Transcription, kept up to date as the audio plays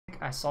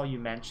I saw you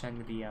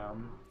mention the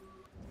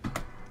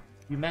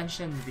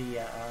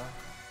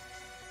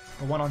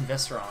one on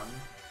Visceron.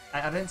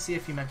 I didn't see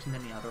if you mentioned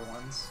any other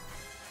ones,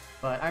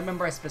 but I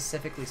remember I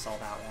specifically saw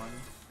that one.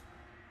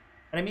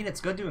 And I mean, it's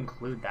good to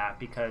include that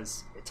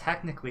because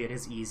technically it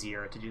is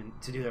easier to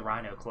do the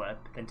Rhino clip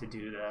than to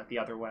do the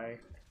other way.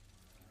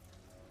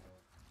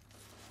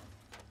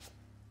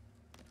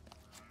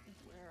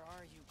 Where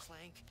are you,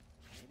 Clank?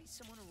 Maybe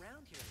someone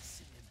around here is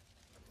singing.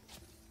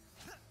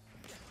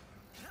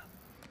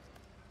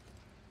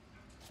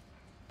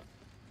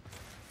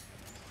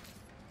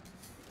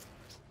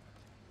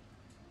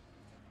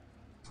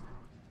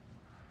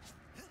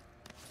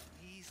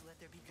 Please let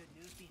there be good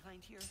news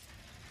behind here.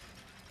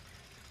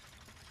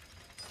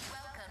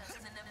 Welcome to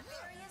the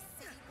Nefarious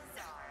City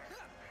Bazaar.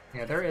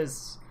 Yeah, there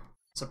is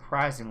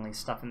surprisingly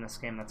stuff in this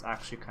game that's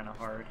actually kind of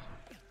hard.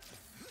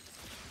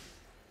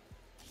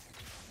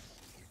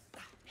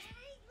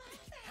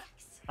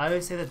 I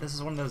always say that this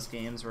is one of those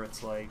games where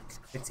it's like,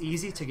 it's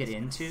easy to get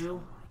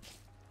into,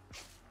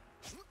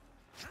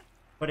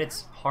 but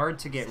it's hard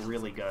to get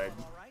really good.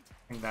 I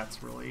think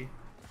that's really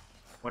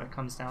what it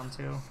comes down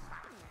to.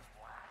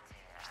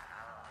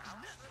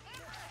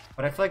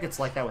 But I feel like it's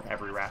like that with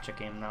every Ratchet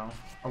game, though.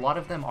 A lot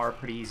of them are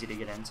pretty easy to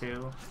get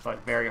into,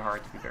 but very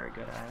hard to be very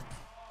good at.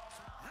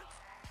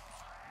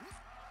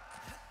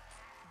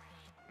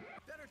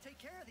 Better take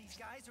care of these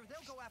guys or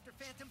they'll go after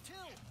Phantom too.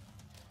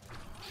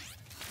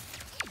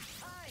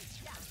 Hi,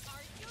 yeah,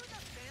 are you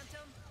the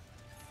Phantom?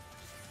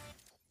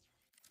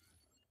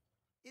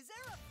 Is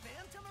there a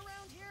Phantom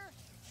around here?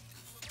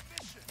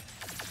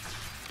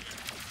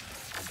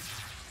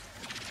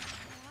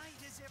 Why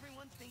does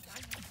everyone think I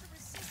need the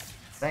resistance?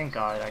 Thank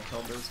God I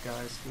killed those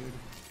guys, dude.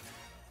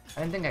 I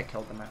didn't think I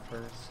killed them at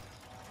first.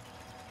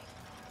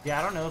 Yeah,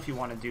 I don't know if you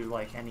want to do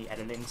like any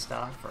editing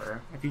stuff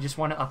or if you just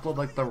want to upload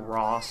like the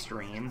raw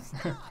stream.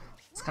 It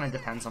kind of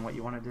depends on what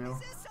you want to do. Is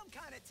this some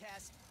kind of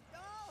test?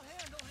 I'll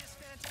handle this,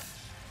 Phantom.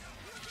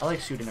 I like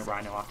shooting the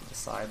Rhino off to the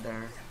side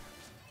there.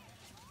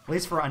 At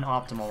least for an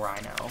optimal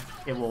Rhino,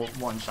 it will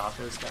one-shot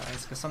those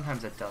guys, because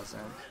sometimes it doesn't.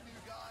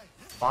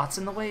 Bots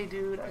in the way,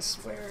 dude, I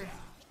swear.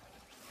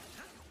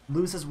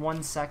 Loses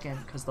 1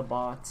 second because the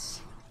bots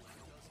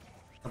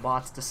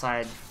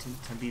decide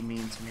to be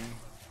mean to me.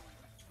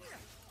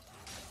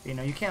 You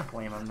know, you can't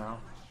blame them though.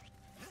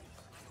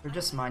 They're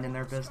just minding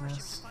their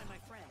business.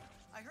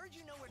 I heard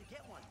you know where to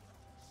get one.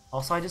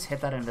 Also, I just hit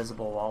that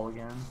invisible wall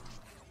again.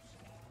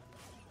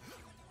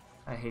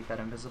 I hate that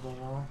invisible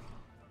wall.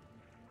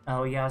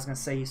 Oh yeah, I was gonna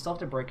say, you still have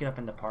to break it up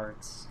into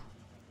parts.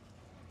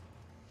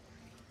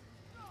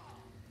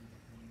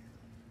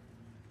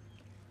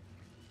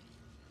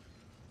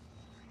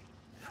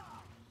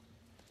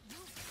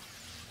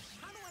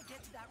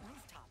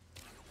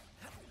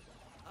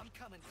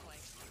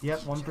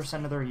 Yep,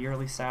 1% of their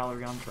yearly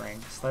salary on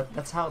drinks.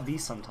 That's how it be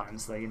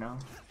sometimes, though, you know?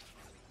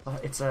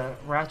 It's a...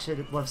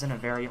 Ratchet lives in a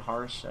very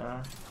harsh,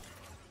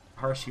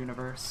 harsh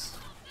universe.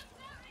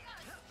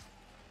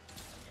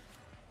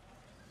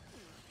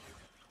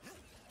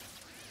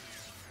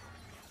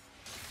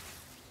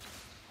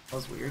 That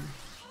was weird.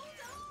 Hold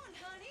on,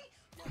 honey.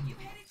 Were you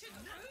headed to the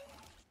room?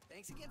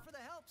 Thanks again for the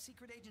help,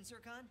 Secret Agent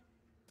Zircon.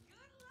 Good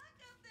luck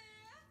up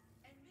there.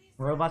 And Miss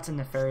Robots in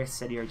Nefarious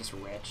City are just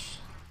rich.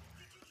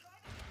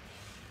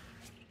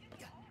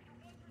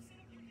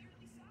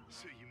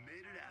 So you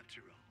made it after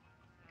all.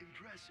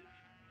 Impressive.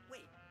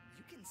 Wait,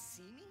 you can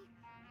see me?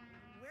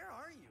 Where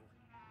are you?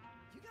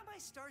 You got my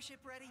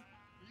starship ready?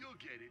 You'll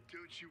get it,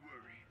 don't you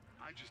worry.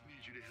 I just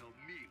need you to help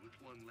me with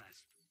one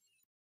last...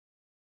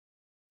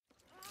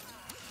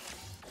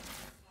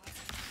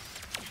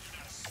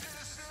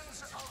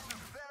 Citizens of the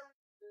very...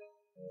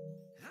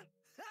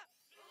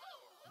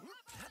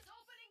 Robots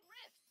opening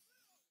rifts.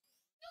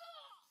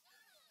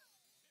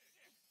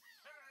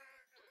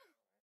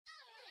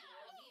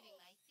 Leaving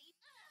my seat.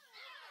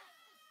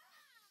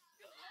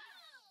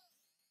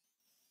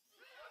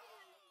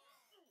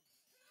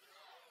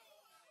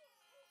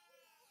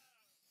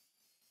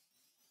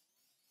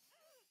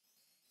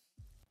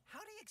 How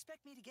do you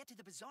expect me to get to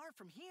the bazaar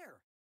from here?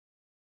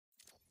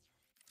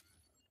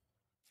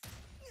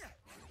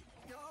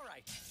 All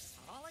right,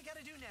 all I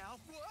gotta do now,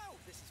 whoa,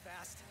 this is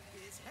fast,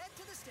 is head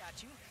to the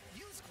statue,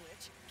 use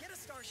glitch, get a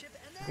starship,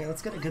 and then... Okay,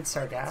 let's get a good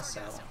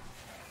Sargasso.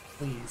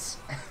 Please.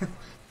 I'm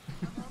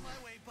on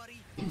my way, buddy.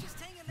 Just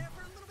hang in there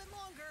for a little bit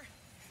longer.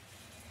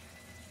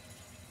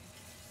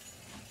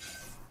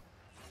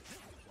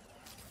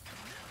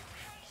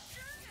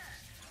 Sugar.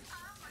 I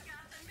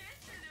forgot to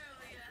mention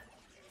earlier.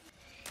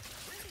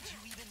 Where did you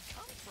even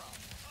come from?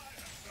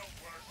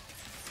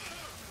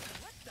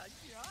 What the...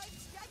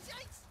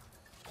 Yikes!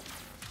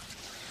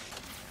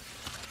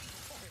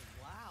 Oh,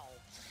 wow.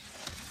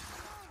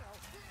 Oh, no.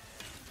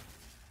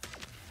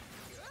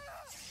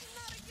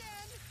 Not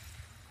again!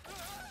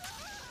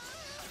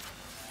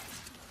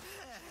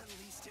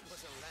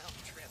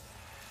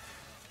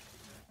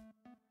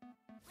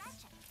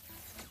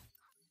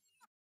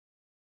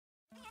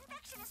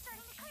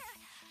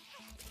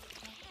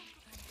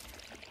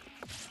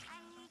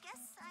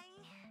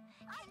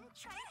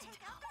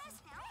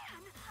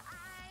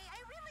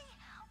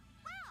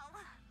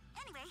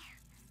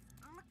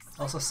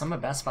 Also, some of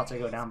best about to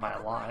go down by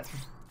a lot.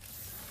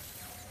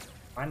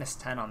 Minus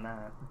 10 on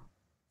that.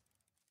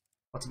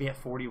 What, to be at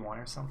 41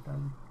 or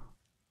something?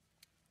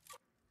 It's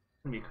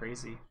gonna be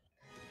crazy.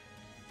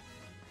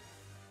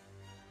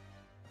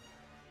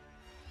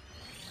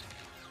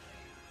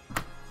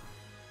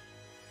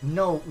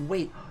 No,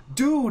 wait.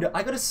 Dude,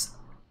 I got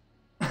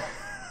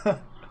a...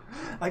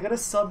 I got a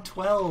sub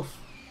 12.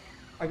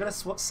 I got a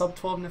sub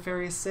 12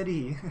 Nefarious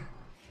City.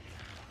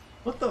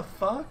 What the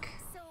fuck?